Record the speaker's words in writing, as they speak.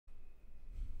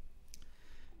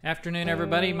Afternoon,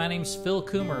 everybody. My name's Phil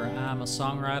Coomer. I'm a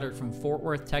songwriter from Fort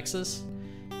Worth, Texas,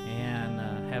 and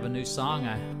have a new song.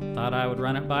 I thought I would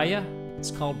run it by you.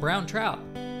 It's called Brown Trout.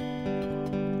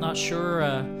 Not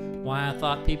sure why I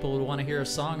thought people would want to hear a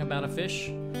song about a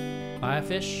fish, by a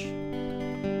fish,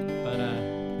 but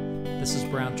this is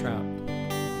Brown Trout.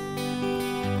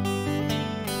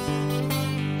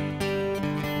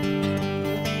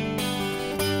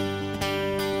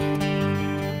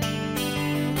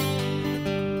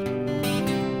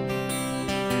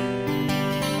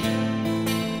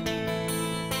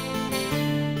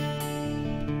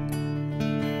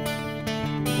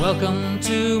 Welcome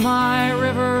to my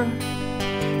river,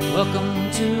 welcome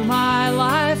to my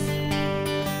life.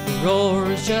 The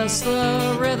roar is just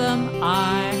the rhythm,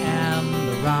 I am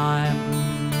the rhyme.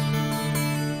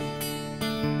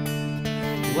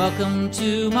 Welcome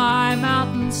to my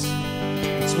mountains,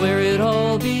 it's where it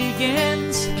all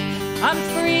begins. I'm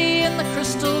free in the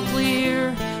crystal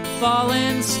clear,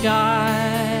 falling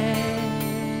sky.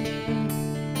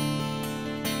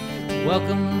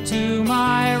 Welcome to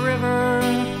my river,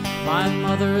 my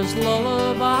mother's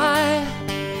lullaby.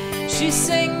 She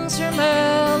sings her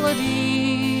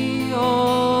melody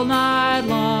all night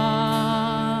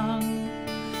long,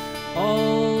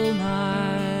 all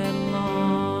night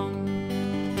long.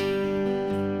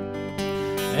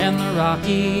 And the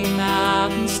Rocky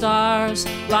Mountain stars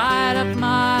light up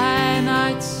my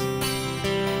nights.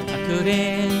 I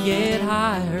couldn't get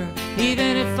higher,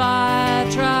 even if I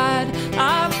tried.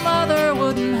 Our mother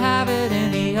wouldn't have it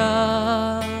any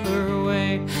other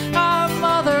way. Our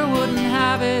mother wouldn't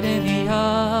have it any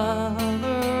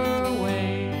other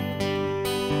way.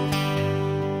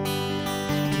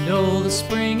 You know the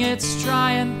spring, it's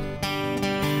trying,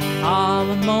 all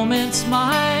the moment's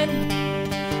mine.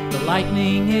 The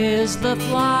lightning is the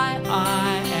fly,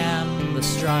 I am the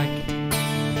strike.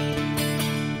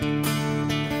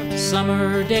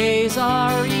 Summer days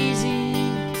are easy,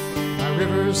 my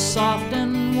river's soft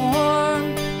and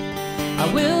warm. I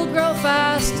will grow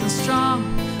fast and strong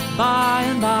by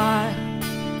and by.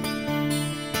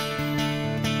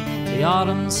 The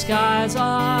autumn skies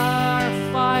are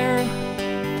fire,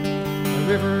 the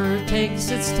river takes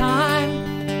its time,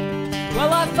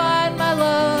 while I find my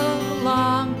love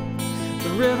along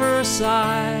the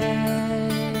riverside.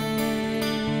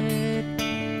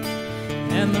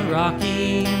 And the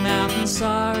Rocky Mountain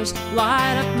stars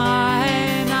light up my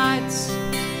nights.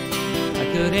 I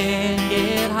couldn't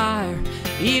get higher,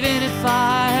 even if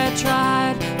I had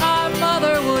tried. Our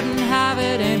mother wouldn't have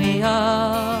it any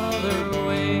other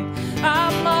way.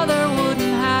 Our mother wouldn't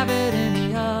have it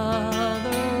any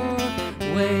other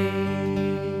way.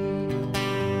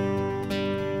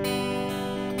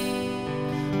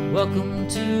 Welcome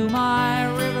to my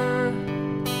river,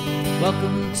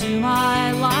 welcome to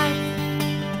my life.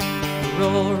 The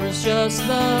roar is just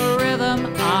the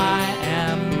rhythm, I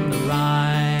am the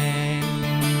rhyme.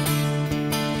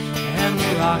 And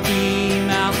the Rocky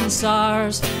Mountain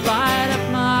stars light up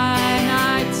my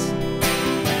nights. I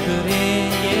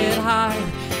couldn't get higher,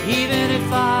 even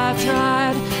if I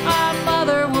tried. Our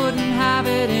mother wouldn't have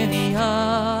it any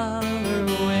other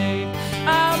way.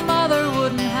 Our mother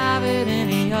wouldn't have it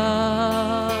any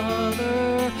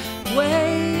other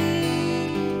way.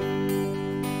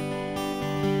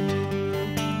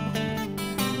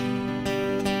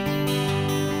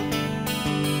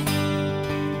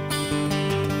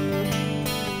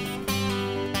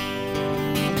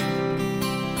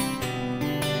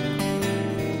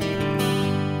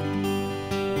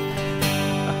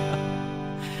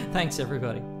 Thanks,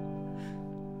 everybody.